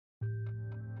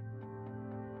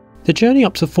The journey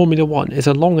up to Formula One is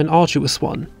a long and arduous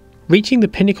one. Reaching the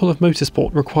pinnacle of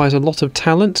motorsport requires a lot of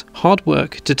talent, hard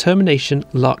work, determination,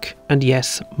 luck, and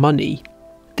yes, money.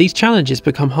 These challenges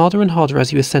become harder and harder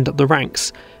as you ascend up the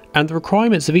ranks, and the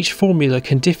requirements of each formula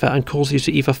can differ and cause you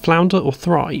to either flounder or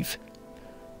thrive.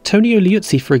 Tonio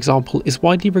Liuzzi, for example, is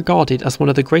widely regarded as one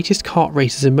of the greatest kart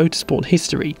racers in motorsport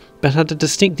history, but had a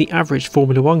distinctly average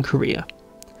Formula One career.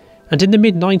 And in the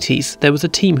mid-90s, there was a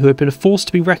team who had been a force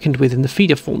to be reckoned with in the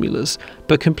feeder formulas,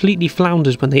 but completely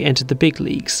floundered when they entered the big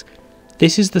leagues.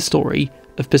 This is the story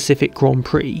of Pacific Grand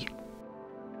Prix.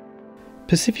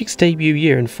 Pacific's debut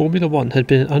year in Formula One had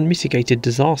been an unmitigated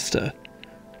disaster.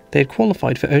 They had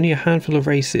qualified for only a handful of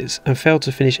races and failed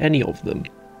to finish any of them.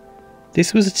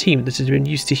 This was a team that had been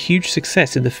used to huge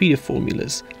success in the feeder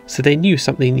formulas, so they knew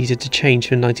something needed to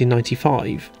change in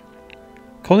 1995.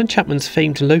 Colin Chapman's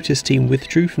famed Lotus team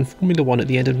withdrew from Formula One at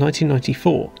the end of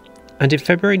 1994, and in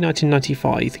February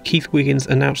 1995, Keith Wiggins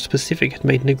announced Pacific had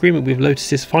made an agreement with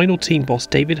Lotus's final team boss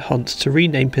David Hunt to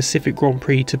rename Pacific Grand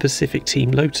Prix to Pacific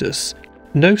Team Lotus.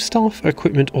 No staff,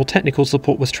 equipment or technical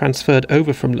support was transferred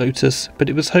over from Lotus, but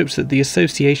it was hoped that the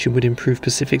association would improve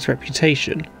Pacific's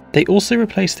reputation. They also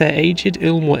replaced their aged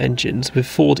Ilmor engines with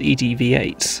Ford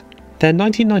ED-V8s. Their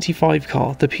 1995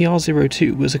 car, the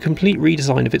PR02, was a complete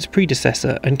redesign of its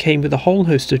predecessor and came with a whole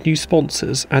host of new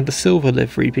sponsors and the silver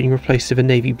livery being replaced with a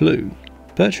navy blue.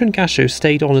 Bertrand Gachot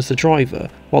stayed on as the driver,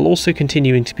 while also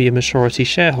continuing to be a majority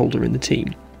shareholder in the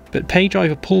team, but pay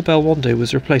driver Paul Belmondo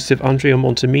was replaced with Andrea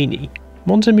Montemini.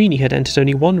 Montemini had entered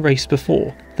only one race before,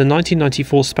 the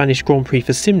 1994 Spanish Grand Prix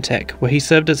for Simtech, where he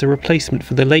served as a replacement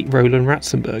for the late Roland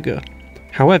Ratzenberger.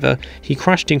 However, he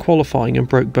crashed in qualifying and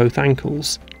broke both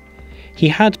ankles. He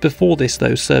had before this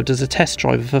though served as a test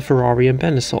driver for Ferrari and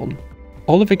Benetton.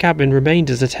 Oliver Gabin remained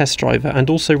as a test driver and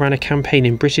also ran a campaign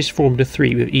in British Formula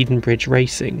 3 with Edenbridge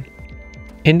Racing.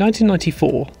 In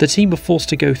 1994, the team were forced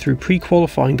to go through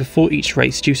pre-qualifying before each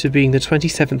race due to being the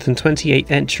 27th and 28th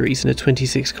entries in a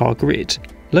 26-car grid.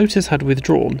 Lotus had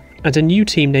withdrawn, and a new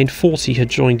team named 40 had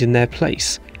joined in their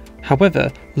place.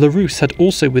 However, Larousse had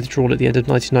also withdrawn at the end of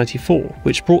 1994,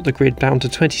 which brought the grid down to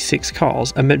 26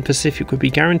 cars and meant Pacific would be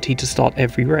guaranteed to start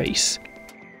every race.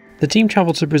 The team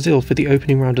travelled to Brazil for the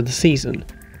opening round of the season.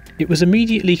 It was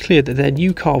immediately clear that their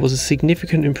new car was a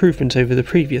significant improvement over the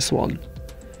previous one.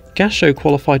 Gachot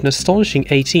qualified an astonishing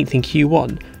 18th in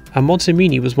Q1, and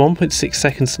Montemini was 1.6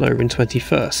 seconds slower in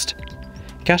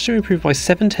 21st. Gachot improved by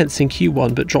 7 tenths in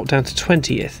Q1 but dropped down to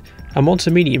 20th, and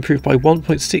Montemini improved by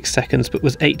 1.6 seconds but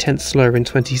was 8 tenths slower in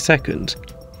 22nd.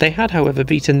 They had however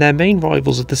beaten their main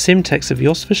rivals of the Simtechs of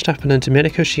Jos Verstappen and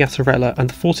Domenico Sciattarella and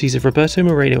the 40s of Roberto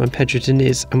Moreno and Pedro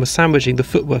Diniz, and were sandwiching the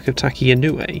footwork of Taki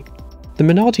Inoue. The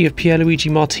Minardi of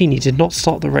Pierluigi Martini did not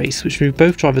start the race, which moved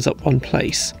both drivers up one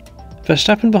place.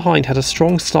 Verstappen behind had a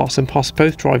strong start and passed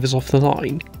both drivers off the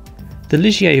line. The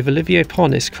Ligier of Olivier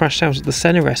Parnis crashed out at the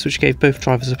CNRS, which gave both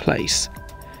drivers a place.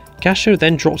 Gachot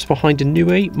then dropped behind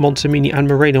Inoue, Montemini and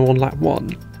Moreno on lap 1.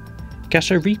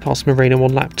 Gachot repassed Moreno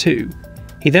on lap 2.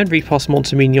 He then repassed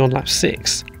Montemini on lap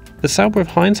 6. The Sauber of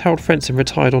Heinz-Harald Frentzen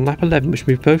retired on lap 11, which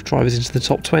moved both drivers into the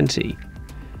top 20.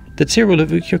 The Tyrrell of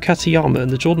Ukyo Katayama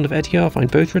and the Jordan of Eddie Irvine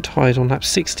both retired on lap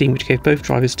 16, which gave both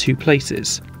drivers 2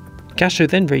 places. Gachot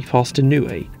then repassed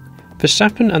Inoue.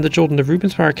 Verstappen and the Jordan of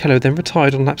Rubens Barrichello then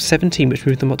retired on lap 17, which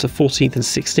moved them up to 14th and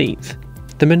 16th.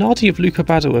 The Minardi of Luca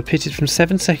Badoer pitted from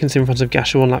 7 seconds in front of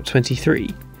Gachot on lap 23.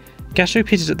 Gachot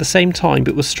pitted at the same time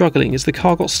but was struggling as the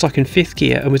car got stuck in 5th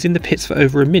gear and was in the pits for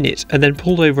over a minute and then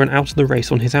pulled over and out of the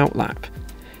race on his outlap.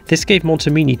 This gave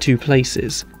Montemini 2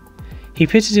 places. He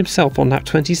pitted himself on lap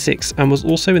 26 and was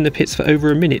also in the pits for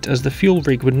over a minute as the fuel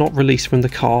rig would not release from the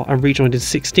car and rejoined in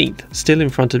 16th, still in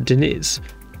front of Diniz.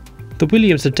 The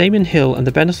Williams of Damon Hill and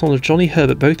the Benetton of Johnny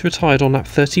Herbert both retired on lap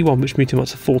 31, which moved him up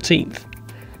to 14th.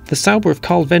 The Sauber of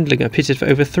Karl Wendlinger pitted for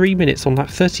over 3 minutes on lap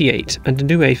 38 and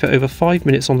Inoue for over 5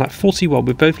 minutes on lap 41,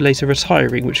 with both later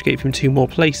retiring, which gave him 2 more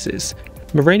places.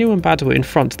 Moreno and Badoer in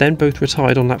front then both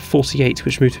retired on lap 48,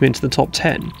 which moved him into the top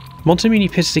 10.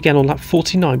 Montemini pitted again on lap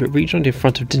 49 but rejoined in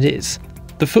front of Diniz.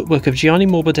 The footwork of Gianni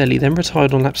Morbidelli then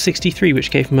retired on lap 63, which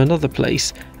gave him another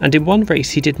place, and in one race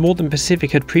he did more than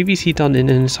Pacific had previously done in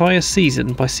an entire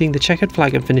season by seeing the checkered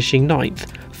flag and finishing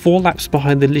 9th, 4 laps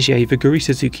behind the Ligier Vaguri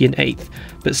Suzuki in 8th,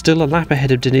 but still a lap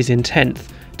ahead of Diniz in 10th,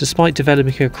 despite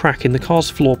developing a crack in the car's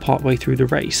floor partway through the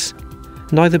race.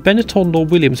 Neither Benetton nor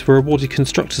Williams were awarded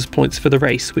constructors' points for the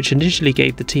race, which initially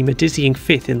gave the team a dizzying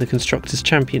 5th in the Constructors'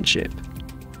 Championship.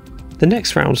 The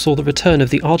next round saw the return of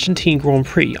the Argentine Grand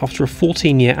Prix after a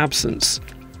 14-year absence.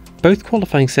 Both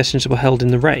qualifying sessions were held in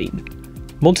the rain.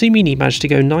 Montemini managed to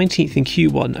go 19th in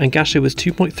Q1 and Gachot was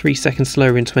 2.3 seconds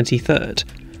slower in 23rd.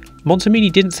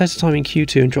 Montemini didn't set a time in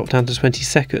Q2 and dropped down to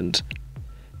 22nd.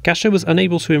 Gasho was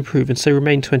unable to improve and so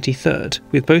remained 23rd,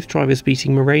 with both drivers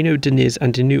beating Marino, Diniz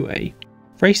and Inoue.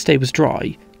 Race day was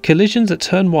dry. Collisions at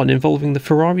turn 1 involving the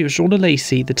Ferrari of Jean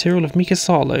Alesi, the Tyrrell of Mika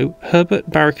Salo, Herbert,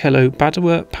 Barrichello,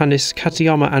 Badoer, Panis,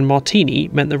 Katayama and Martini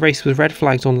meant the race was red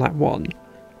flagged on lap 1.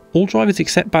 All drivers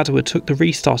except Badoer took the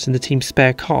restart in the team's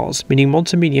spare cars, meaning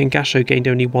Montemini and Gasho gained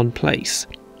only one place.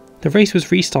 The race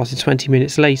was restarted 20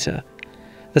 minutes later.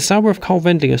 The Sauber of Karl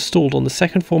Wendlinger stalled on the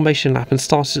second formation lap and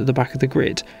started at the back of the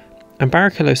grid, and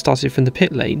Barrichello started from the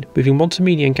pit lane, moving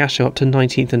Montemini and Gasho up to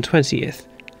 19th and 20th.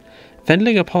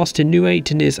 Wendlinger passed Inoue,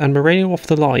 Diniz and Moreno off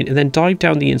the line and then dived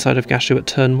down the inside of Gasho at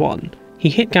turn 1. He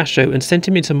hit Gasho and sent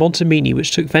him into Montemini,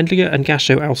 which took Wendlinger and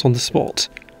Gasho out on the spot.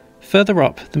 Further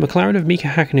up, the McLaren of Mika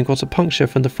Hakkinen got a puncture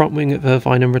from the front wing of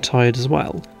Irvine and retired as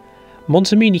well.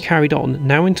 Montemini carried on,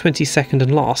 now in 22nd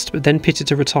and last, but then pitted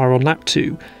to retire on lap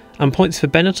 2, and points for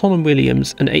Benetton and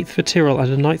Williams, an 8th for Tyrrell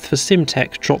and a 9th for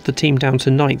Simtek dropped the team down to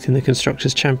 9th in the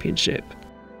Constructors' Championship.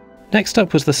 Next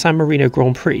up was the San Marino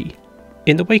Grand Prix.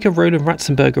 In the wake of Roland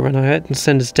Ratzenberger and Ayrton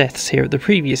Senna's deaths here at the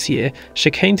previous year,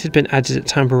 chicanes had been added at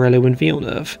Tamburello and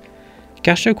Villeneuve.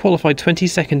 Gasho qualified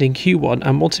 22nd in Q1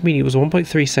 and Montemini was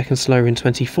 1.3 seconds slower in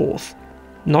 24th.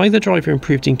 Neither driver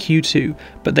improved in Q2,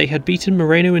 but they had beaten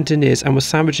Moreno and Diniz and were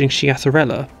sandwiching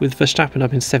Sciattarella, with Verstappen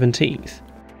up in 17th.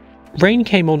 Rain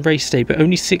came on race day, but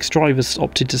only 6 drivers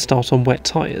opted to start on wet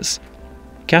tyres.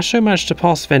 Gasho managed to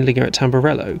pass Wendlinger at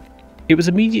Tamburello. It was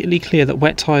immediately clear that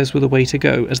wet tyres were the way to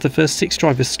go, as the first 6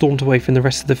 drivers stormed away from the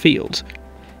rest of the field.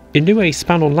 Inoue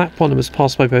span on lap 1 and was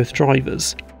passed by both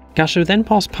drivers. Gasho then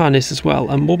passed Panis as well,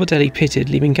 and Morbidelli pitted,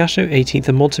 leaving Gasho 18th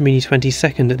and Montemini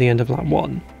 22nd at the end of lap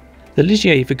 1. The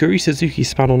Ligier Vaguri Suzuki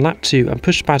span on lap 2 and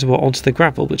pushed Badoer onto the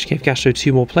gravel, which gave Gasho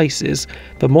 2 more places,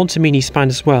 but Montemini span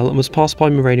as well and was passed by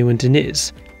Moreno and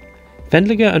Diniz.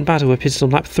 Wendlinger and Badoer pitted on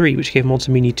lap 3, which gave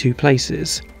Montemini 2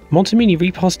 places. Montemini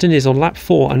repassed Diniz on lap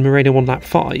 4 and Moreno on lap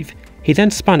 5. He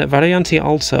then span at Variante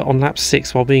Alta on lap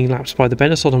 6 while being lapped by the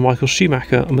Benetton and Michael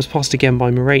Schumacher and was passed again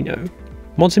by Moreno.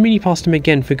 Montemini passed him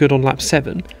again for good on lap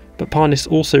 7, but Panis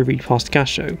also repassed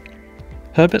Gasho.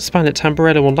 Herbert span at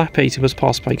Tamburello on lap 8 and was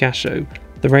passed by Gasho.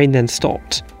 The rain then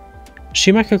stopped.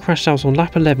 Schumacher crashed out on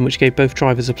lap 11, which gave both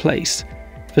drivers a place.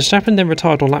 Verstappen then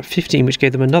retired on lap 15, which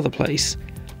gave them another place.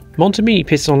 Montemini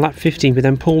pitted on lap 15 but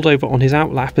then pulled over on his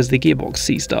outlap as the gearbox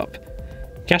seized up.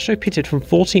 Gasho pitted from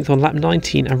 14th on lap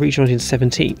 19 and rejoined in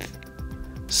 17th.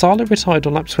 Sala retired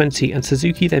on lap 20 and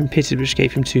Suzuki then pitted, which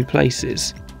gave him 2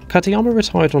 places. Katayama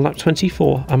retired on lap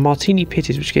 24 and Martini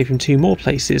pitted, which gave him 2 more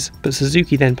places, but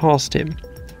Suzuki then passed him.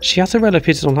 Sciattarella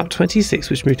pitted on lap 26,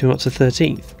 which moved him up to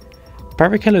 13th.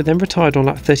 Barrichello then retired on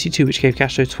lap 32, which gave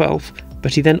Gasho 12th,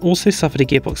 but he then also suffered a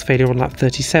gearbox failure on lap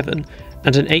 37,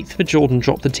 and an 8th for Jordan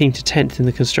dropped the team to 10th in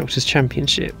the Constructors'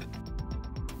 Championship.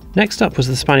 Next up was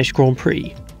the Spanish Grand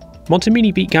Prix.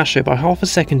 Montemini beat Gasho by half a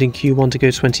second in Q1 to go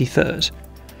 23rd.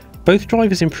 Both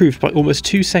drivers improved by almost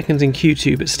 2 seconds in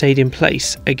Q2 but stayed in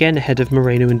place, again ahead of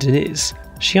Moreno and Diniz.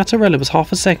 Sciattarella was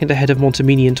half a second ahead of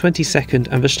Montemini in 22nd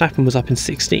and Verstappen was up in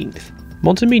 16th.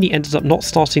 Montemini ended up not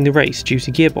starting the race due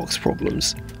to gearbox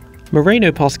problems.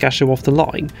 Moreno passed Gasho off the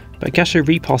line, but Gasho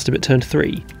repassed him at turn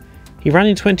 3. He ran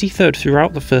in 23rd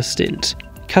throughout the first stint.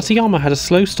 Katayama had a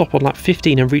slow stop on lap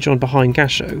 15 and rejoined behind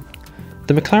Gasho.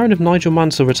 The McLaren of Nigel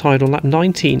Mansell retired on lap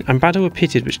 19 and Badoer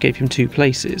pitted, which gave him 2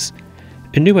 places.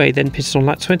 Inoue then pitted on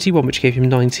lap 21, which gave him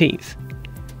 19th.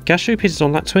 Gasho pitted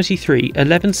on lap 23,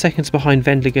 11 seconds behind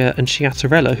Wendlinger and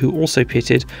Sciattarella, who also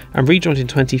pitted, and rejoined in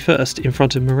 21st in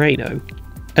front of Moreno.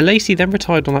 Alesi then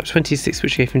retired on lap 26,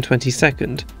 which gave him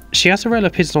 22nd.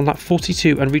 Sciattarella pitted on lap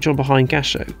 42 and rejoined behind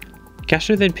Gasho.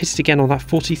 Gasho then pitted again on lap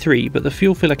 43, but the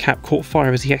fuel filler cap caught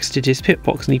fire as he exited his pit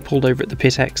box and he pulled over at the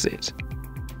pit exit.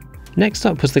 Next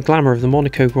up was the glamour of the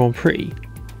Monaco Grand Prix.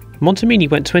 Montemini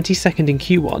went 22nd in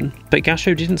Q1, but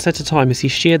Gasho didn't set a time as he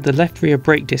sheared the left rear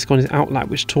brake disc on his outlap,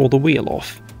 which tore the wheel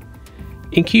off.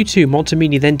 In Q2,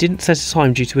 Montemini then didn't set a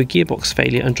time due to a gearbox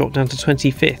failure and dropped down to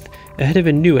 25th, ahead of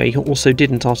Inoue, who also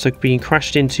didn't after being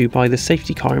crashed into by the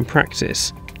safety car in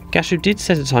practice. Gasho did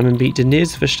set a time and beat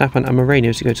Diniz, Verstappen and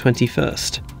Moreno to go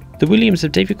 21st. The Williams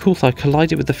of David Coulthard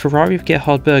collided with the Ferrari of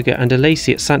Gerhard Berger and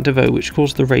Alesi at Saint-Devoux, which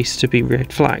caused the race to be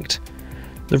red flagged.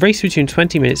 The race resumed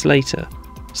 20 minutes later.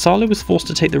 Salo was forced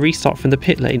to take the restart from the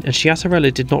pit lane and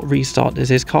Sciattarella did not restart as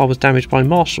his car was damaged by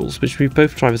marshals, which moved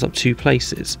both drivers up 2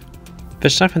 places.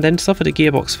 Verstappen then suffered a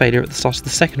gearbox failure at the start of the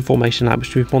second formation lap,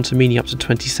 which moved Montemini up to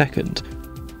 22nd.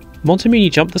 Montemini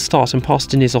jumped the start and passed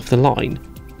Diniz off the line.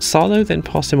 Salo then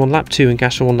passed him on lap 2 and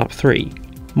Gasho on lap 3.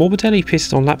 Morbidelli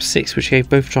pitted on lap 6, which gave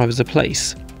both drivers a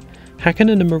place.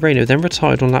 Hakkinen and Moreno then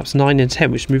retired on laps 9 and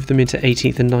 10, which moved them into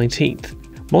 18th and 19th.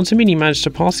 Montemini managed to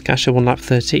pass Gasho on lap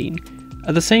 13.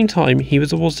 At the same time, he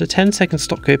was awarded a 10-second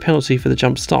stop-go penalty for the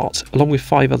jump start, along with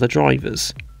 5 other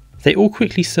drivers. They all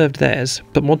quickly served theirs,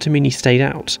 but Montemini stayed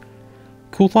out.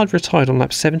 Coulthard retired on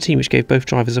lap 17, which gave both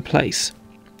drivers a place.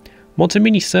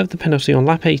 Montemini served the penalty on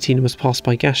lap 18 and was passed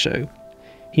by Gasho.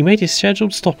 He made his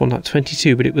scheduled stop on lap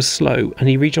 22, but it was slow, and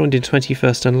he rejoined in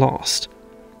 21st and last.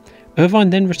 Irvine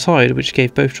then retired, which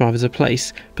gave both drivers a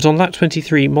place, but on lap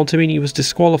 23 Montemini was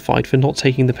disqualified for not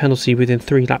taking the penalty within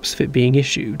 3 laps of it being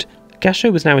issued.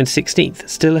 Gasho was now in 16th,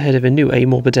 still ahead of Inoue,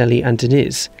 Morbidelli and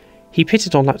Diniz. He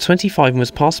pitted on lap 25 and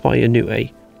was passed by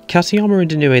Inoue. Katayama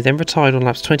and Inoue then retired on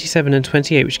laps 27 and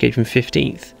 28, which gave him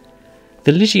 15th.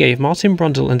 The Ligier of Martin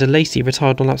Brundle and De Lacy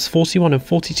retired on laps 41 and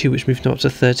 42, which moved them up to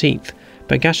 13th,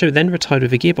 but Gasho then retired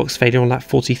with a gearbox failure on lap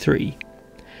 43.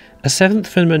 A 7th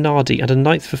for Minardi and a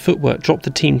 9th for Footwork dropped the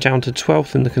team down to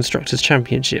 12th in the Constructors'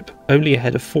 Championship, only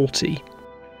ahead of 40.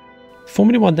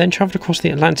 Formula 1 then travelled across the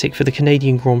Atlantic for the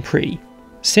Canadian Grand Prix.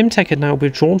 Simtek had now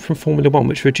withdrawn from Formula 1,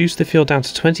 which reduced the field down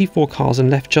to 24 cars and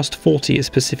left just 40 as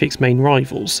Pacific's main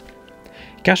rivals.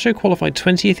 Gasho qualified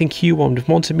 20th in Q1 with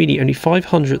Montemini only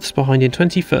 500ths behind in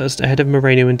 21st ahead of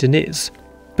Moreno and Diniz.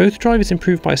 Both drivers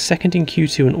improved by a second in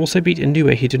Q2 and also beat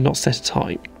Inoue, who did not set a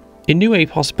time. Inoue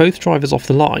passed both drivers off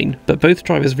the line, but both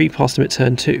drivers repassed him at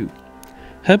turn 2.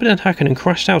 Herbert and Hakkinen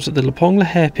crashed out at the Le Pongla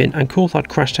hairpin and Coulthard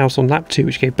crashed out on lap 2,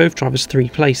 which gave both drivers 3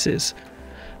 places.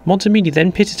 Montemini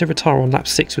then pitted to retire on lap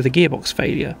 6 with a gearbox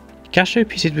failure. Gasho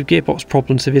pitted with gearbox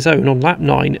problems of his own on lap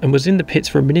 9 and was in the pits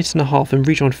for a minute and a half and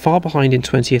rejoined far behind in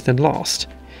 20th and last.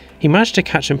 He managed to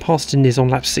catch and pass Diniz on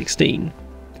lap 16.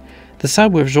 The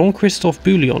Sauber of Jean-Christophe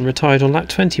Bouillon retired on lap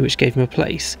 20, which gave him a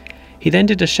place. He then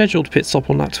did a scheduled pit stop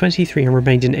on lap 23 and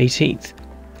remained in 18th.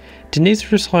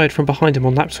 Diniz retired from behind him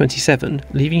on lap 27,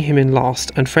 leaving him in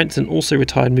last, and Frentzen also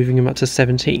retired, moving him up to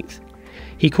 17th.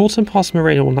 He caught and passed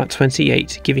Moreno on lap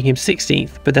 28, giving him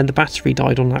 16th, but then the battery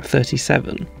died on lap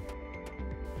 37.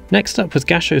 Next up was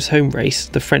Gasho's home race,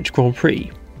 the French Grand Prix.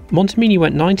 Montemini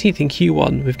went 19th in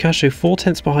Q1, with Gasho 4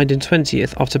 tenths behind in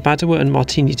 20th after Badoer and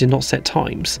Martini did not set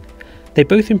times. They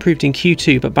both improved in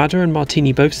Q2, but Badoer and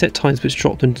Martini both set times which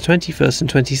dropped them to 21st and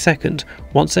 22nd,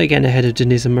 once again ahead of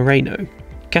Diniz and Moreno.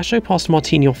 Gasho passed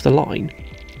Martini off the line.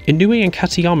 Inoue and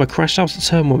Katayama crashed out at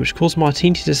turn 1, which caused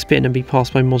Martini to spin and be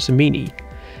passed by Montemini.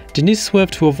 Diniz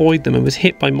swerved to avoid them and was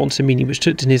hit by Montemini, which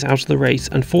took Diniz out of the race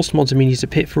and forced Montemini to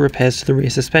pit for repairs to the rear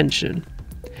suspension.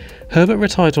 Herbert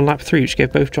retired on lap 3, which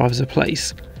gave both drivers a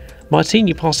place.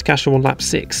 Martini passed Gasho on lap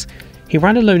 6. He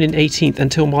ran alone in 18th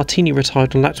until Martini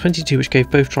retired on lap 22, which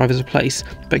gave both drivers a place,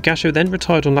 but Gasho then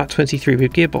retired on lap 23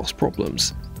 with gearbox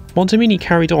problems. Montemini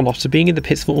carried on after being in the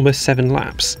pits for almost 7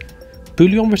 laps.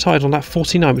 Bouillon retired on lap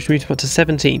 49, which moved him up to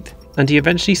 17th, and he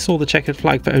eventually saw the checkered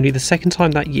flag for only the second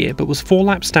time that year, but was 4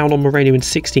 laps down on Moreno in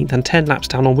 16th and 10 laps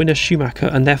down on winner Schumacher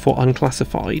and therefore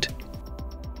unclassified.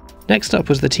 Next up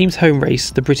was the team's home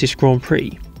race, the British Grand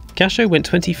Prix. Gasho went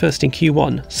 21st in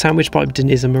Q1, sandwiched by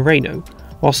Diniz and Moreno,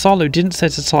 while Salo didn't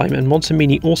set a time and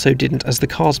Montemini also didn't as the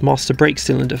car's master brake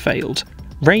cylinder failed.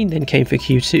 Rain then came for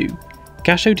Q2.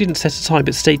 Gasho didn't set a time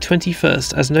but stayed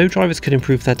 21st as no drivers could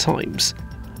improve their times.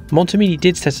 Montemini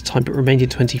did set a time but remained in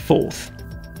 24th.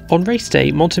 On race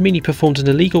day, Montemini performed an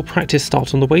illegal practice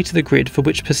start on the way to the grid for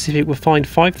which Pacific were fined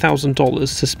 $5,000,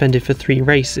 suspended for 3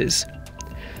 races.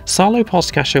 Salo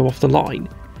passed Gasho off the line.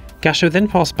 Gasho then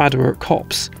passed Badoer at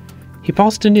Copse. He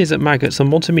passed Diniz at Maggots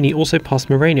and Montemini also passed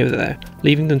Moreno there,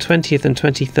 leaving them 20th and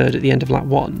 23rd at the end of lap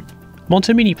 1.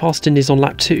 Montemini passed Diniz on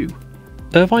lap 2.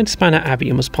 Irvine span at Abbey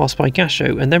and was passed by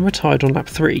Gasho and then retired on lap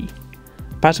 3.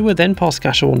 Badoer then passed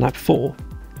Gasho on lap 4.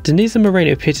 Diniz and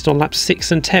Moreno pitted on laps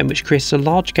 6 and 10, which created a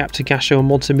large gap to Gasho and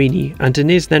Montemini, and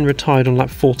Diniz then retired on lap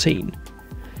 14.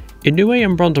 Inoue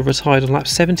and Brundle retired on lap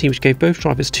 17, which gave both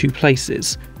drivers 2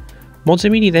 places.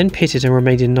 Montemini then pitted and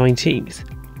remained in 19th.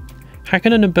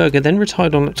 Hakkinen and Berger then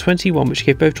retired on lap 21, which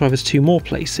gave both drivers 2 more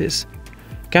places.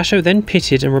 Gasho then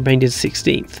pitted and remained in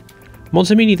 16th.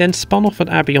 Montemini then spun off at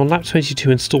Abbey on lap 22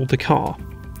 and stalled the car.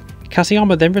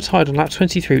 Katayama then retired on lap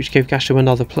 23, which gave Gasho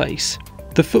another place.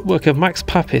 The footwork of Max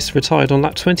Papis retired on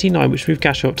lap 29, which moved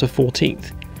Gasho up to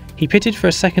 14th. He pitted for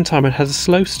a second time and had a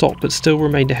slow stop but still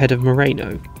remained ahead of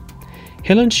Moreno.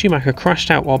 Hill and Schumacher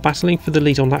crashed out while battling for the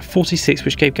lead on lap 46,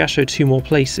 which gave Gasho 2 more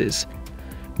places.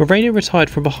 Moreno retired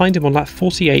from behind him on lap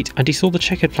 48 and he saw the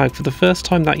checkered flag for the first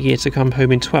time that year to come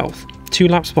home in 12th, 2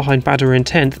 laps behind Badoer in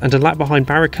 10th and a lap behind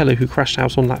Barrichello, who crashed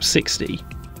out on lap 60.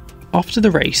 After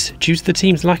the race, due to the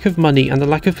team's lack of money and the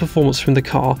lack of performance from the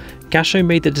car, Gasho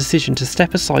made the decision to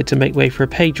step aside to make way for a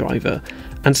pay driver,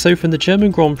 and so from the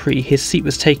German Grand Prix his seat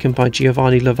was taken by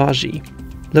Giovanni Lavaggi.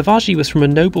 Lavaggi was from a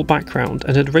noble background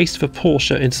and had raced for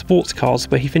Porsche in sports cars,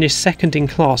 where he finished second in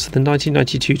class at the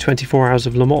 1992 24 Hours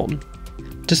of Le Mans.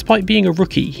 Despite being a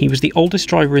rookie, he was the oldest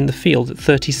driver in the field at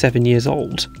 37 years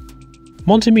old.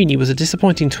 Montemini was a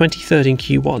disappointing 23rd in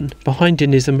Q1, behind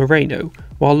Diniz and Marino,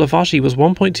 while Lavaggi was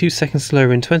 1.2 seconds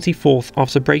slower in 24th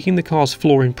after breaking the car's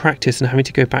flaw in practice and having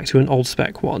to go back to an old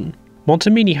spec one.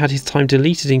 Montemini had his time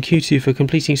deleted in Q2 for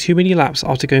completing too many laps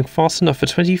after going fast enough for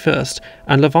 21st,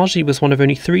 and Lavaggi was one of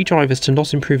only 3 drivers to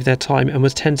not improve their time and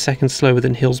was 10 seconds slower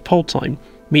than Hill's pole time,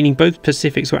 meaning both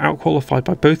Pacifics were outqualified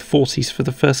by both 40s for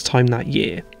the first time that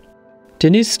year.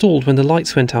 Diniz stalled when the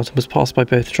lights went out and was passed by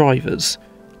both drivers.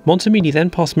 Montemini then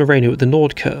passed Moreno at the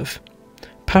Nord curve.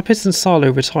 Papis and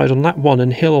Salo retired on lap 1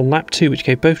 and Hill on lap 2, which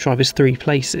gave both drivers 3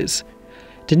 places.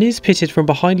 Diniz pitted from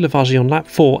behind Lavaggi on lap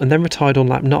 4 and then retired on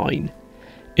lap 9.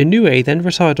 Inoue then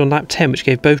retired on lap 10, which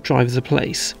gave both drivers a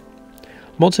place.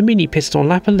 Montemini pitted on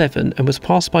lap 11 and was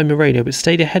passed by Moreno but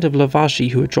stayed ahead of Lavaggi,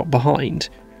 who had dropped behind.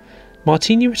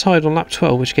 Martini retired on lap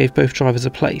 12, which gave both drivers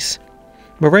a place.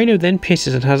 Moreno then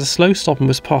pitted and had a slow stop and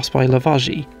was passed by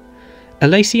Lavaggi.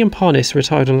 Alesi and Parnis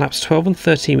retired on laps 12 and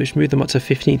 13, which moved them up to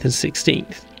 15th and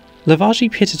 16th.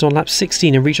 Lavaggi pitted on lap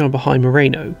 16 and rejoined behind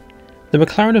Moreno. The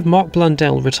McLaren of Marc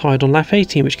Blundell retired on lap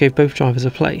 18, which gave both drivers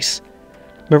a place.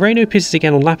 Moreno pitted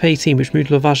again on lap 18, which moved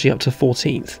Lavaggi up to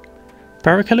 14th.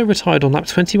 Barrichello retired on lap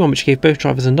 21, which gave both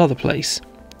drivers another place.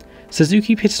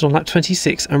 Suzuki pitted on lap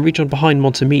 26 and rejoined behind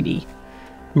Montemini.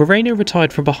 Moreno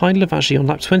retired from behind Lavaggi on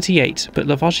lap 28, but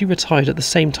Lavaggi retired at the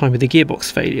same time with a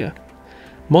gearbox failure.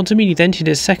 Montemini then did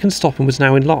his second stop and was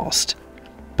now in last.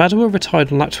 Badoer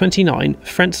retired on lap 29,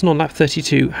 Frentzen on lap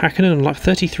 32, Hakkinen on lap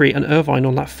 33 and Irvine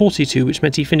on lap 42, which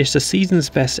meant he finished the season's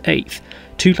best 8th,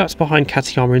 2 laps behind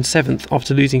Katayama in 7th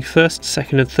after losing 1st,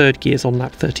 2nd and 3rd gears on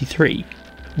lap 33.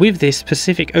 With this,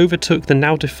 Pacific overtook the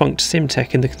now defunct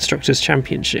Simtek in the Constructors'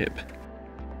 Championship.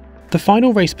 The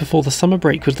final race before the summer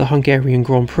break was the Hungarian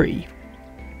Grand Prix.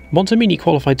 Montemini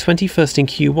qualified 21st in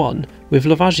Q1, with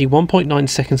Lavaggi 1.9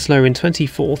 seconds slower in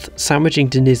 24th, sandwiching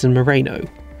Diniz and Moreno.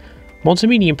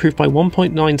 Montemini improved by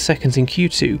 1.9 seconds in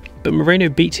Q2, but Moreno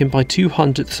beat him by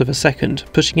 0.02 of a second,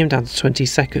 pushing him down to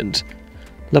 22nd.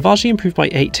 Lavaggi improved by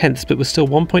 0.8 but was still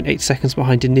 1.8 seconds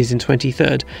behind Diniz in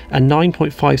 23rd and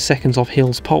 9.5 seconds off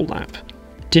Hill's pole lap.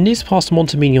 Diniz passed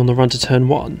Montemini on the run to turn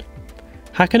 1.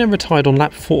 Hakkinen retired on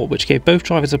lap 4, which gave both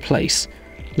drivers a place.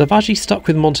 Lavaggi stuck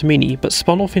with Montemini but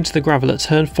spun off into the gravel at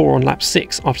turn 4 on lap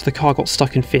 6 after the car got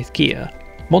stuck in 5th gear.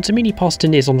 Montemini passed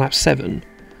Diniz on lap 7.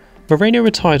 Moreno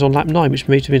retired on lap 9, which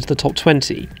moved him into the top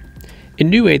 20.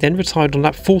 Inoue then retired on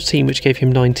lap 14, which gave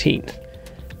him 19th.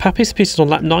 Papis pitted on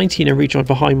lap 19 and rejoined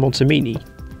behind Montemini.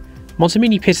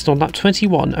 Montemini pitted on lap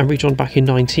 21 and rejoined back in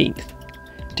 19th.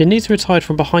 Diniz retired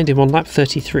from behind him on lap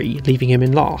 33, leaving him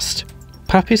in last.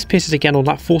 Papis pitted again on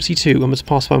lap 42 and was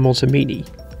passed by Montemini.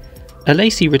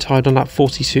 Alesi retired on lap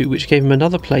 42, which gave him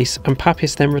another place, and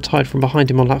Papis then retired from behind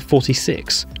him on lap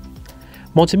 46.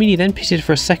 Montemini then pitted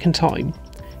for a second time.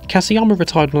 Kasayama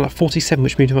retired on lap 47,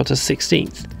 which moved him up to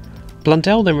 16th.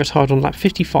 Blundell then retired on lap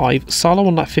 55, Salo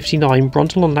on lap 59,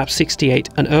 Brundle on lap 68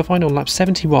 and Irvine on lap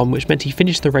 71, which meant he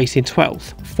finished the race in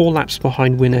 12th, 4 laps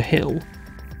behind winner Hill.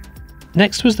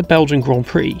 Next was the Belgian Grand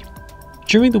Prix.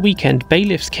 During the weekend,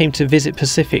 bailiffs came to visit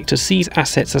Pacific to seize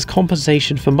assets as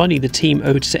compensation for money the team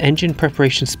owed to engine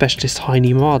preparation specialist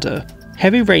Heini Mada.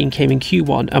 Heavy rain came in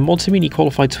Q1 and Montemini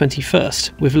qualified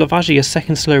 21st, with Lavaggi a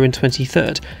second slower in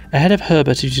 23rd, ahead of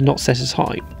Herbert who did not set a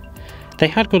time. They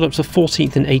had got up to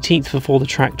 14th and 18th before the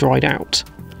track dried out.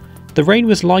 The rain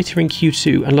was lighter in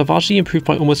Q2 and Lavaggi improved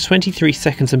by almost 23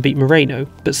 seconds and beat Moreno,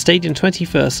 but stayed in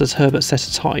 21st as Herbert set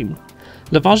a time.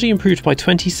 Lavaggi improved by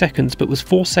 20 seconds but was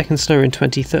 4 seconds slower in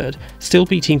 23rd, still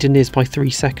beating Diniz by 3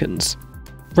 seconds.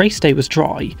 Race day was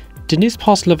dry. Diniz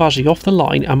passed Lavaggi off the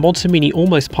line and Montemini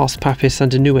almost passed Papis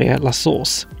and Inoue at La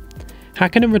Source.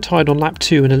 Hakkinen retired on lap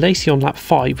 2 and Alesi on lap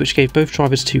 5, which gave both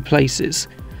drivers 2 places.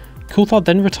 Coulthard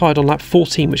then retired on lap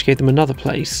 14, which gave them another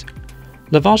place.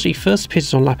 Lavaggi first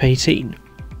pitted on lap 18.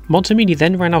 Montemini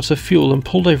then ran out of fuel and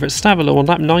pulled over at Stavolo on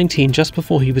lap 19 just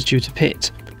before he was due to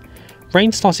pit.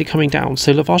 Rain started coming down,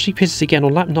 so Lavaggi pitted again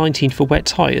on lap 19 for wet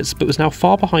tyres, but was now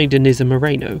far behind Diniz and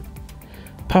Moreno.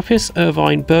 Papis,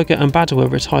 Irvine, Berger and Badoer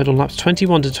retired on laps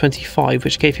 21 to 25,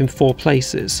 which gave him 4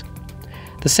 places.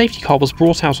 The safety car was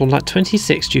brought out on lap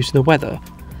 26 due to the weather.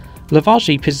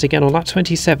 Lavaggi pitted again on lap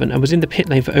 27 and was in the pit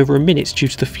lane for over a minute due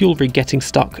to the fuel rig getting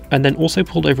stuck, and then also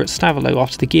pulled over at Stavolo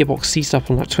after the gearbox seized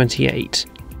up on lap 28.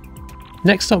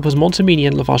 Next up was Montemini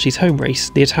and Lavaggi's home race,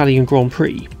 the Italian Grand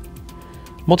Prix.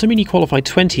 Montemini qualified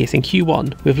 20th in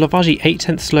Q1, with Lavaggi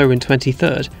 8/10 slower in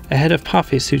 23rd, ahead of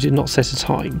Papis, who did not set a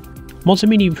time.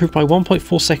 Montemini improved by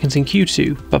 1.4 seconds in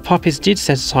Q2, but Papis did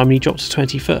set a time and he dropped to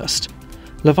 21st.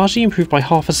 Lavaggi improved by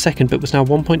half a second but was now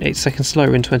 1.8 seconds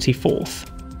slower in 24th.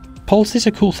 Pole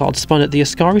sitter Coulthard spun at the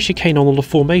Ascari chicane on the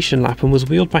formation lap and was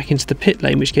wheeled back into the pit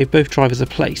lane, which gave both drivers a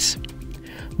place.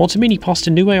 Montemini passed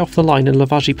Inoue off the line and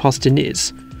Lavaggi passed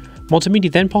Diniz.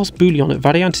 Montemini then passed Bouillon at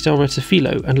Variante del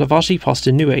Rettifilo and Lavaggi passed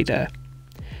Inoue there.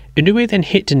 Inoue then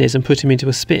hit Diniz and put him into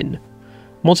a spin.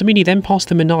 Montemini then passed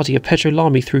the Minardi of Pedro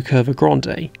Lamy through Curva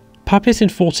Grande. Papis in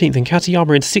 14th and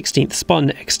Katayama in 16th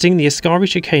spun, exiting the Ascari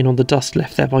chicane on the dust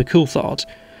left there by Coulthard.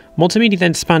 Montemini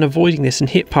then span avoiding this and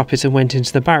hit Papis and went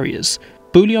into the barriers.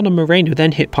 Bouillon and Moreno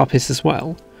then hit Papis as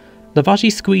well.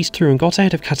 Lavaggi squeezed through and got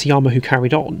ahead of Katayama, who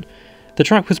carried on. The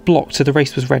track was blocked, so the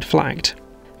race was red flagged.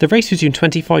 The race resumed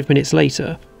 25 minutes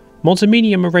later.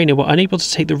 Montemini and Moreno were unable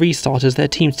to take the restart as their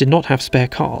teams did not have spare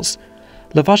cars.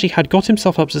 Lavaggi had got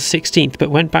himself up to 16th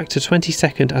but went back to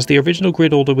 22nd as the original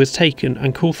grid order was taken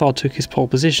and Coulthard took his pole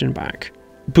position back.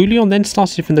 Bouillon then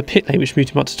started from the pit lane, which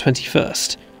moved him up to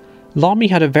 21st. Lamy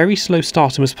had a very slow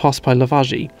start and was passed by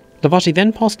Lavaggi. Lavaggi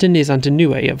then passed Diniz and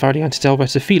Inoue at Variante del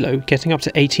Rettifilo, getting up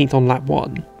to 18th on lap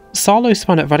 1. Sarlo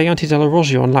spun at Variante della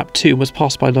Roggia on lap 2 and was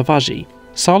passed by Lavaggi.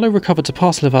 Sarlo recovered to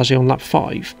pass Lavaggi on lap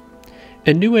 5.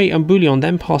 Inoue and Bouillon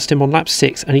then passed him on lap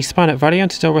 6 and he span at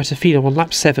Variante del Rettifilo on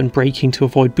lap 7, braking to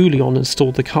avoid Bouillon and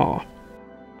stalled the car.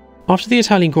 After the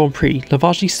Italian Grand Prix,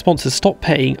 Lavaggi's sponsors stopped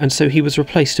paying and so he was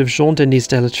replaced with Jean-Denis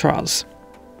Delétraz.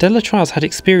 Delétraz had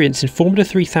experience in Formula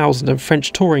 3000 and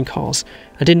French touring cars,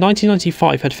 and in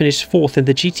 1995 had finished 4th in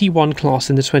the GT1 class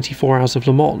in the 24 Hours of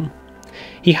Le Mans.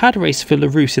 He had raced for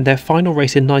Larousse in their final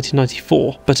race in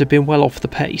 1994, but had been well off the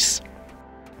pace.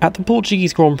 At the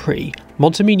Portuguese Grand Prix,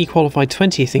 Montemini qualified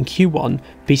 20th in Q1,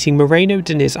 beating Moreno,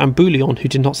 Diniz and Bouillon, who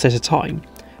did not set a time.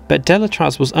 But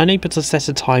Delétraz was unable to set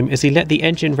a time as he let the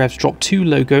engine revs drop too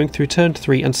low going through turn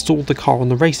 3 and stalled the car on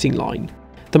the racing line.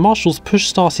 The marshals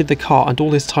push-started the car and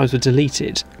all his times were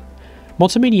deleted.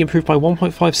 Montemini improved by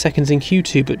 1.5 seconds in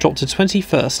Q2 but dropped to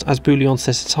 21st as Bouillon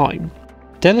set a time.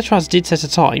 Delétraz did set a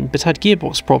time but had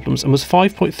gearbox problems and was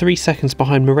 5.3 seconds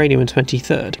behind Moreno in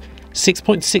 23rd,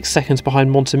 6.6 seconds behind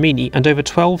Montemini and over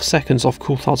 12 seconds off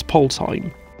Coulthard's pole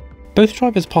time. Both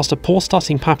drivers passed a poor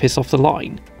starting Papis off the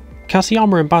line.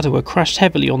 Katayama and Badoer crashed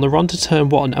heavily on the run to turn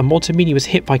 1 and Montemini was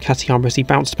hit by Katayama as he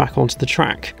bounced back onto the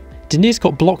track. Diniz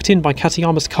got blocked in by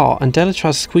Katayama's car and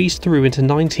Delétraz squeezed through into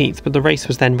 19th, but the race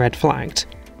was then red flagged.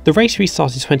 The race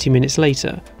restarted 20 minutes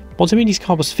later. Montemini's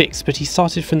car was fixed, but he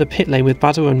started from the pit lane with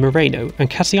Badoer and Moreno, and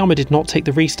Katayama did not take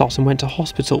the restart and went to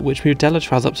hospital, which moved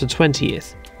Delétraz up to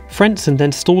 20th. Frentzen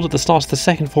then stalled at the start of the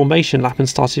second formation lap and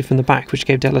started from the back, which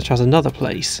gave Delétraz another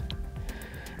place.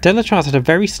 Delétraz had a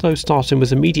very slow start and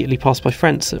was immediately passed by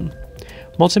Frentzen.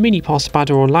 Montemini passed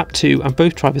Badoer on lap 2 and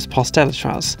both drivers passed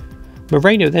Delétraz.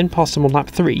 Moreno then passed him on lap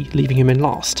 3, leaving him in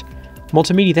last.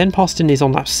 Montemini then passed Diniz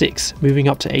on lap 6, moving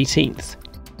up to 18th.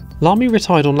 Lamy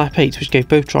retired on lap 8, which gave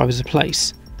both drivers a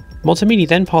place. Montemini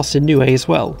then passed Inoue as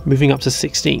well, moving up to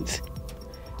 16th.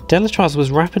 Delétraz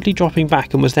was rapidly dropping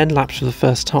back and was then lapped for the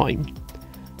first time.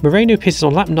 Moreno pitted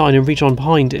on lap 9 and rejoined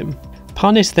behind him.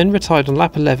 Parnis then retired on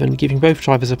lap 11, giving both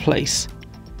drivers a place.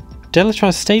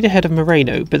 Delétraz stayed ahead of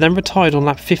Moreno, but then retired on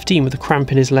lap 15 with a cramp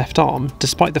in his left arm,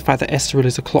 despite the fact that Estoril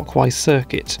is a clockwise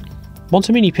circuit.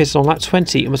 Montemini pitted on lap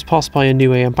 20 and was passed by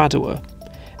Inoue and Badoer.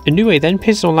 Inoue then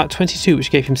pitted on lap 22,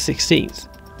 which gave him 16th.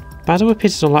 Badoer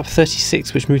pitted on lap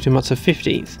 36, which moved him up to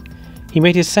 15th. He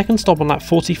made his second stop on lap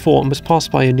 44 and was passed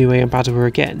by Inoue and Badoer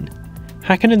again.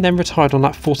 Hakkinen then retired on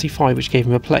lap 45, which gave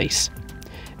him a place.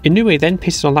 Inoue then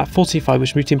pitted on lap 45,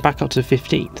 which moved him back up to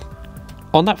 15th.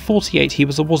 On lap 48 he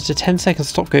was awarded a 10-second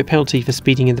stop-go penalty for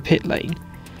speeding in the pit lane.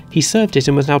 He served it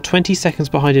and was now 20 seconds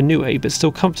behind Inoue but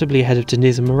still comfortably ahead of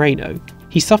Diniz and Moreno.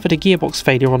 He suffered a gearbox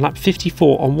failure on lap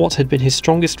 54 on what had been his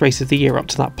strongest race of the year up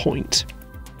to that point.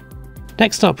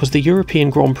 Next up was the European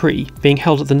Grand Prix, being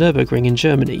held at the Nürburgring in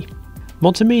Germany.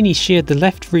 Montemini sheared the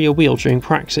left rear wheel during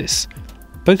practice.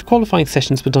 Both qualifying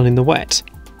sessions were done in the wet.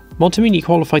 Montemini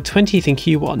qualified 20th in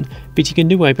Q1, beating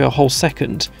Inoue by a whole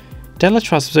second.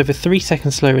 Delétraz was over 3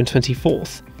 seconds slower in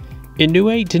 24th.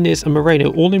 Inoue, Diniz and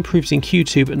Moreno all improved in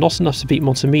Q2 but not enough to beat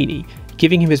Montemini,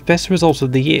 giving him his best result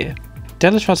of the year.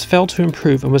 Delétraz failed to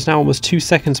improve and was now almost 2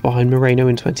 seconds behind Moreno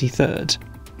in 23rd.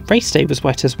 Race day was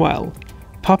wet as well.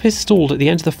 Papis stalled at the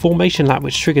end of the formation lap,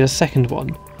 which triggered a second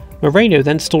one. Moreno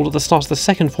then stalled at the start of the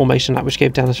second formation lap, which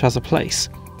gave Delétraz a place.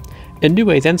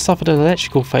 Inoue then suffered an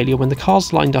electrical failure when the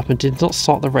cars lined up and did not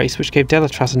start the race, which gave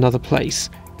Delétraz another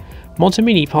place.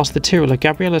 Montemini passed the Tiroler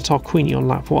Gabriele Tarquini on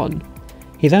lap 1.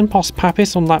 He then passed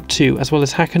Papis on lap 2 as well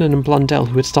as Häkkinen and Blundell,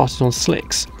 who had started on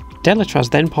slicks. Delétraz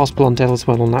then passed Blundell as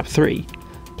well on lap 3.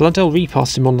 Blundell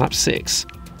repassed him on lap 6.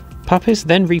 Papis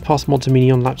then repassed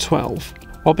Montemini on lap 12.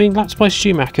 While being lapped by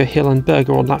Schumacher, Hill and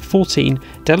Berger on lap 14,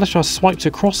 Delétraz swiped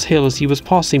across Hill as he was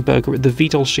passing Berger at the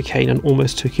Vidal chicane and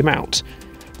almost took him out.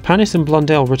 Panis and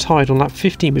Blundell retired on lap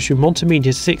 15, which moved Montemini to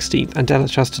 16th and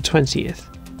Delétraz to 20th.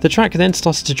 The track then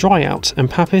started to dry out, and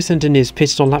Papis and Diniz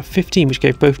pitted on lap 15, which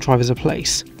gave both drivers a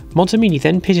place. Montemini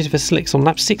then pitted for slicks on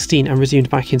lap 16 and resumed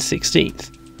back in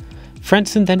 16th.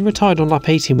 Frentzen then retired on lap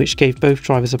 18, which gave both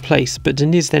drivers a place, but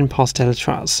Diniz then passed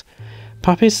Delétraz.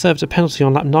 Papis served a penalty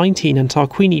on lap 19 and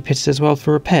Tarquini pitted as well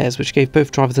for repairs, which gave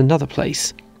both drivers another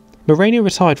place. Marino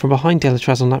retired from behind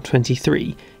Delétraz on lap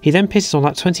 23. He then pitted on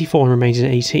lap 24 and remained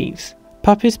in 18th.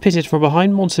 Papis pitted from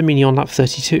behind Montemini on lap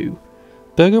 32.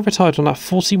 Berger retired on lap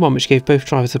 41, which gave both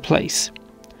drivers a place.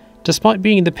 Despite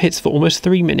being in the pits for almost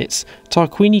 3 minutes,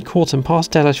 Tarquini caught and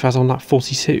passed Delétraz on lap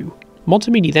 42.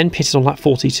 Montemini then pitted on lap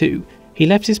 42. He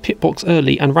left his pit box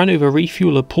early and ran over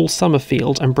refueler Paul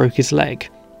Summerfield and broke his leg.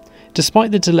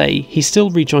 Despite the delay, he still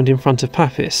rejoined in front of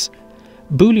Papis.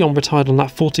 Bouillon retired on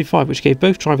lap 45, which gave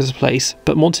both drivers a place,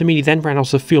 but Montemini then ran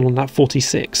out of fuel on lap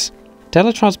 46.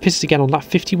 Delétraz pitted again on lap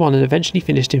 51 and eventually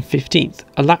finished in 15th,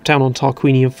 a lap down on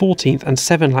Tarquini in 14th and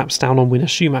 7 laps down on winner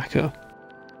Schumacher.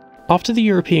 After the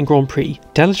European Grand Prix,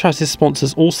 Delétraz's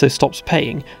sponsors also stopped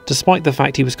paying, despite the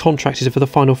fact he was contracted for the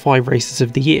final 5 races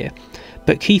of the year.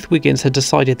 But Keith Wiggins had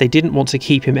decided they didn't want to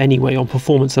keep him anyway on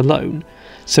performance alone,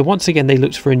 so once again they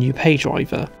looked for a new pay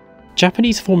driver.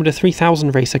 Japanese Formula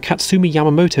 3000 racer Katsumi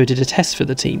Yamamoto did a test for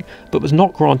the team, but was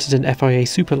not granted an FIA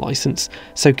super license,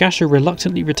 so Gasho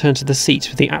reluctantly returned to the seat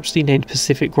for the aptly named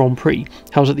Pacific Grand Prix,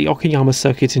 held at the Okayama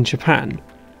circuit in Japan.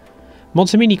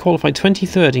 Montemini qualified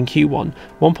 23rd in Q1,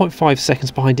 1.5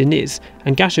 seconds behind Diniz,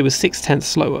 and Gasho was 6/10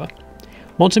 slower.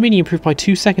 Montemini improved by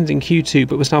 2 seconds in Q2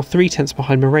 but was now 3/10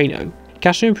 behind Moreno.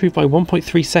 Gasho improved by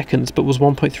 1.3 seconds but was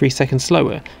 1.3 seconds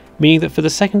slower, meaning that for the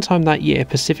second time that year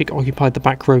Pacific occupied the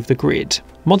back row of the grid.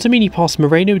 Montemini passed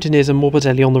Moreno, Diniz and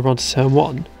Morbidelli on the run to turn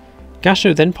 1.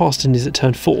 Gasho then passed Diniz at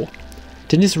turn 4.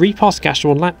 Diniz repassed Gasho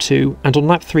on lap 2, and on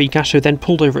lap 3 Gasho then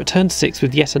pulled over at turn 6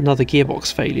 with yet another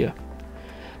gearbox failure.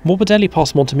 Morbidelli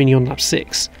passed Montemini on lap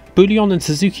 6. Bouillon and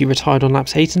Suzuki retired on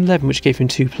laps 8 and 11, which gave him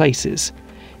 2 places.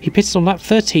 He pitted on lap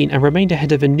 13 and remained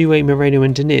ahead of Inoue, Moreno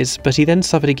and Diniz, but he then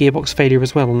suffered a gearbox failure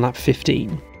as well on lap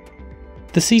 15.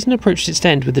 The season approached its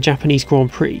end with the Japanese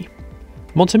Grand Prix.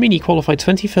 Montemini qualified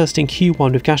 21st in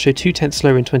Q1 with Gasho 2/10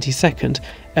 slower in 22nd,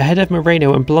 ahead of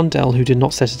Moreno and Blundell, who did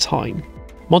not set a time.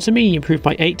 Montemini improved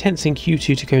by 8/10 in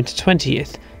Q2 to go into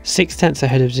 20th, 6/10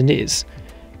 ahead of Diniz.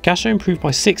 Gasho improved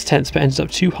by 6/10 but ended up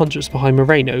 200ths behind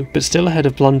Moreno, but still ahead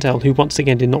of Blundell, who once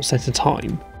again did not set a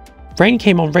time. Rain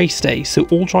came on race day, so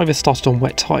all drivers started on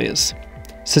wet tyres.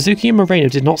 Suzuki and Moreno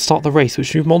did not start the race,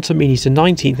 which moved Montemini to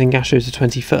 19th and Gasho to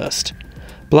 21st.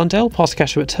 Blundell passed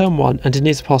Gasho at turn 1 and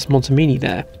Diniz passed Montemini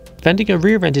there. Vendiger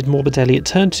rear-ended Morbidelli at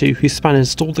turn 2, whose span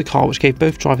installed the car, which gave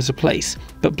both drivers a place,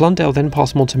 but Blundell then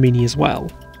passed Montemini as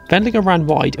well. Vendiger ran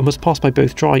wide and was passed by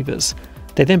both drivers.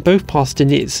 They then both passed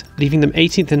Diniz, leaving them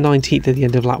 18th and 19th at the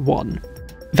end of lap 1.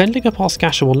 Vendiger passed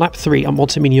Gasho on lap 3 and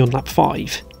Montemini on lap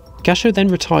 5. Gasho then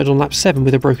retired on lap 7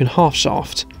 with a broken half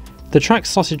shaft. The track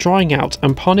started drying out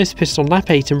and Panis pitted on lap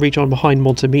 8 and rejoined behind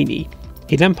Montemini.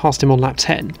 He then passed him on lap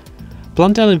 10.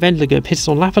 Blundell and Vendiger pitted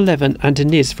on lap 11 and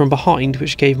Diniz from behind,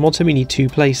 which gave Montemini 2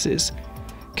 places.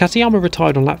 Katayama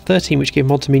retired on lap 13, which gave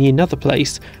Montemini another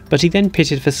place, but he then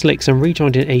pitted for slicks and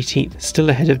rejoined in 18th, still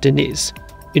ahead of Diniz.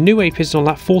 Inoue pitted on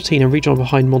lap 14 and rejoined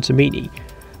behind Montemini.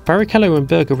 Barrichello and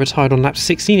Berger retired on laps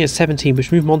 16 and 17,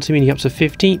 which moved Montemini up to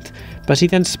 15th, but he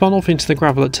then spun off into the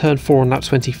gravel at turn 4 on lap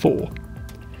 24.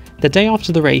 The day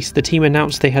after the race, the team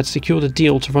announced they had secured a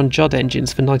deal to run Judd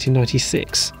engines for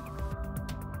 1996.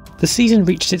 The season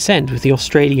reached its end with the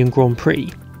Australian Grand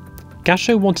Prix.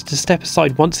 Gasho wanted to step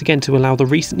aside once again to allow the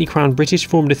recently crowned British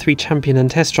Formula 3 champion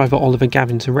and test driver Oliver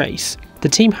Gavin to race. The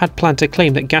team had planned to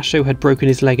claim that Gasho had broken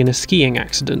his leg in a skiing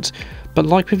accident, but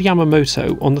like with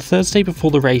Yamamoto, on the Thursday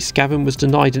before the race Gavin was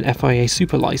denied an FIA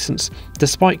super license,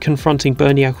 despite confronting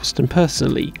Bernie Eccleston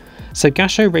personally, so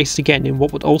Gasho raced again in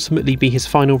what would ultimately be his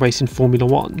final race in Formula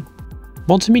 1.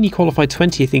 Montemini qualified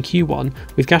 20th in Q1,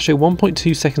 with Gasho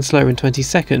 1.2 seconds slower in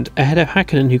 22nd, ahead of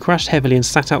Häkkinen, who crashed heavily and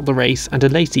sat out the race, and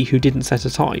Alesi, who didn't set a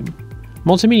time.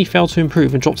 Montemini failed to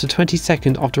improve and dropped to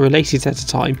 22nd after Alesi set a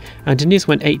time, and Diniz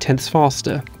went 8/10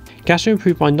 faster. Gasho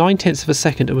improved by 9/10 of a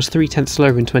second and was 3/10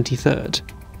 slower in 23rd.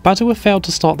 Badoer failed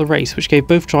to start the race, which gave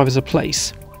both drivers a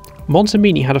place.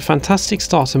 Montemini had a fantastic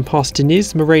start and passed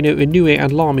Diniz, Moreno, Inoue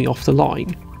and Lamy off the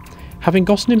line. Having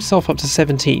gotten himself up to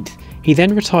 17th, He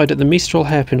then retired at the Mistral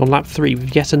hairpin on lap 3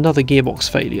 with yet another gearbox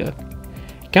failure.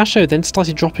 Gachot then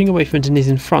started dropping away from Diniz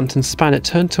in front and span at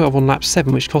turn 12 on lap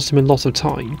 7, which cost him a lot of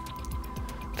time.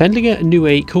 Wendlinger,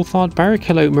 Newey, Coulthard,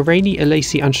 Barrichello, Morini,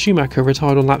 Alesi and Schumacher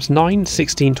retired on laps 9,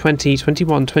 16, 20,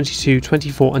 21, 22,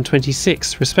 24 and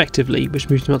 26 respectively, which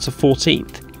moved him up to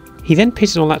 14th. He then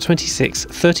pitted on lap 26,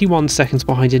 31 seconds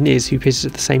behind Diniz, who pitted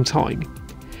at the same time.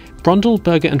 Brundle,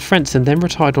 Berger and Frentzen then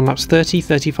retired on laps 30,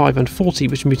 35 and 40,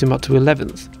 which moved him up to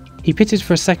 11th. He pitted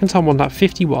for a second time on lap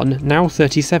 51, now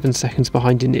 37 seconds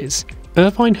behind Diniz.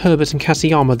 Irvine, Herbert and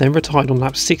Katayama then retired on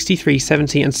laps 63,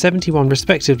 70 and 71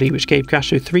 respectively, which gave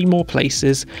Gachot 3 more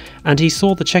places, and he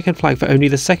saw the checkered flag for only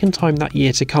the second time that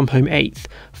year to come home 8th,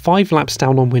 5 laps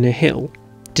down on Winner Hill.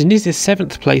 Diniz's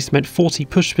 7th place meant 40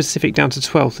 pushed Pacific down to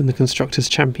 12th in the Constructors'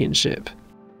 Championship.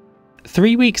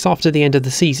 3 weeks after the end of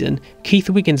the season, Keith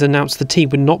Wiggins announced the team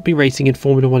would not be racing in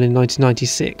Formula 1 in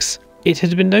 1996. It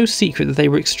had been no secret that they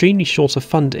were extremely short of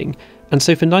funding, and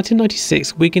so for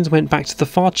 1996 Wiggins went back to the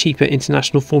far cheaper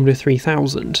International Formula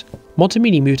 3000.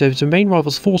 Montemini moved over to Main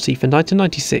Rivals 40 for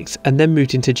 1996 and then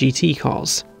moved into GT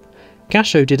cars.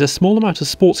 Gachot did a small amount of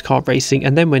sports car racing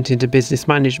and then went into business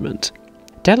management.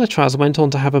 Delétraz went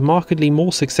on to have a markedly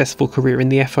more successful career in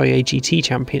the FIA GT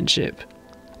Championship.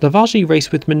 Lavaggi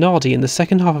raced with Minardi in the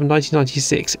second half of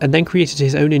 1996 and then created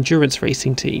his own endurance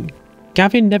racing team.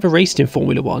 Gavin never raced in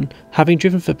Formula 1, having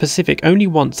driven for Pacific only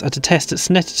once at a test at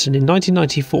Snetterton in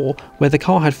 1994, where the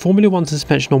car had Formula 1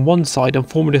 suspension on one side and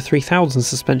Formula 3000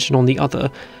 suspension on the other,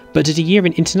 but did a year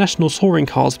in international touring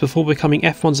cars before becoming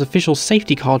F1's official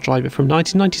safety car driver from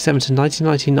 1997 to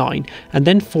 1999, and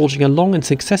then forging a long and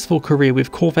successful career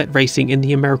with Corvette racing in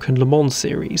the American Le Mans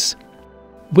series.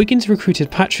 Wiggins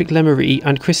recruited Patrick Lemery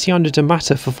and Cristiano De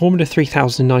Matta for Formula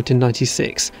 3000 in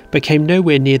 1996, but came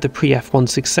nowhere near the pre-F1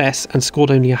 success and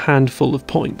scored only a handful of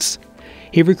points.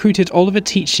 He recruited Oliver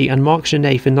Tichy and Marc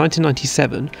Genet for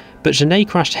 1997, but Genet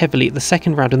crashed heavily at the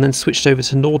second round and then switched over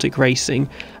to Nordic racing,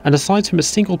 and aside from a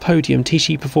single podium,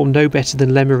 Tichy performed no better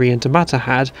than Lemery and De Matta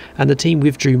had, and the team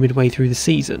withdrew midway through the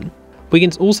season.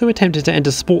 Wiggins also attempted to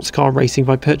enter sports car racing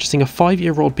by purchasing a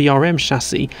 5-year-old BRM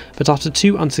chassis, but after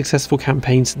 2 unsuccessful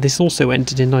campaigns, this also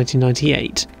ended in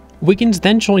 1998. Wiggins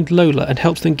then joined Lola and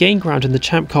helped them gain ground in the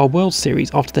Champ Car World Series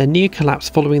after their near collapse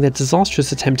following their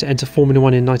disastrous attempt to enter Formula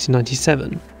 1 in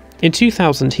 1997. In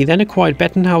 2000, he then acquired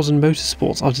Bettenhausen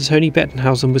Motorsports after Tony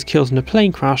Bettenhausen was killed in a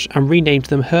plane crash and renamed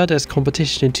them Herdes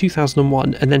Competition in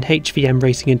 2001 and then HVM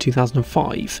Racing in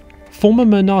 2005. Former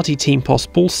Minardi team boss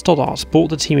Paul Stoddart bought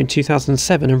the team in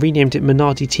 2007 and renamed it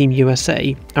Minardi Team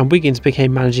USA, and Wiggins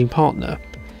became managing partner.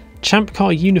 Champ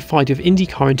Car unified with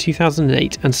IndyCar in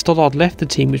 2008, and Stoddart left the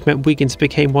team, which meant Wiggins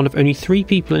became one of only 3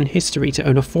 people in history to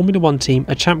own a Formula 1 team,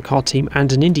 a Champ Car team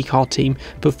and an IndyCar team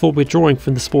before withdrawing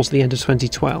from the sport at the end of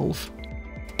 2012.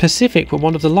 Pacific were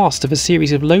one of the last of a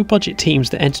series of low-budget teams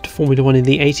that entered Formula 1 in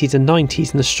the 80s and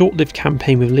 90s in a short-lived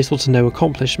campaign with little to no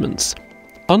accomplishments.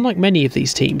 Unlike many of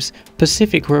these teams,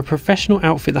 Pacific were a professional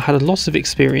outfit that had a lot of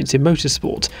experience in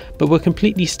motorsport, but were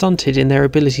completely stunted in their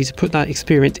ability to put that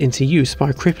experience into use by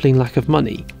a crippling lack of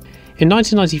money. In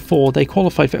 1994, they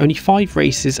qualified for only 5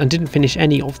 races and didn't finish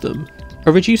any of them.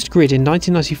 A reduced grid in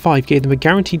 1995 gave them a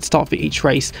guaranteed start for each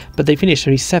race, but they finished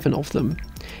only 7 of them.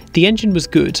 The engine was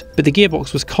good, but the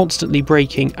gearbox was constantly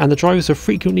breaking, and the drivers were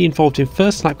frequently involved in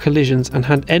first-lap collisions and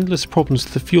had endless problems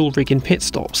with the fuel rig in pit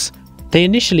stops. They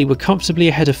initially were comfortably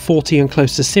ahead of 40 and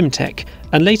close to Simtech,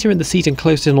 and later in the season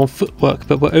closed in on footwork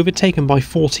but were overtaken by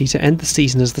 40 to end the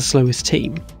season as the slowest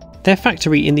team. Their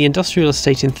factory in the industrial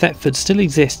estate in Thetford still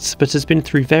exists but has been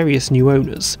through various new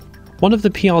owners. One of the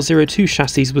PR02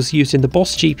 chassis was used in the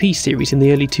Boss GP series in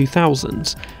the early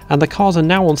 2000s, and the cars are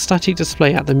now on static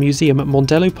display at the museum at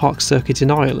Mondello Park Circuit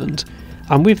in Ireland,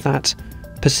 and with that,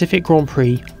 Pacific Grand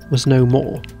Prix was no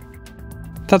more.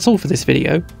 That's all for this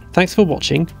video. Thanks for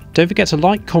watching. Don't forget to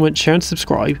like, comment, share and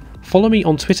subscribe. Follow me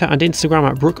on Twitter and Instagram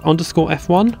at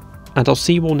Brook_F1, and I'll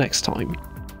see you all next time.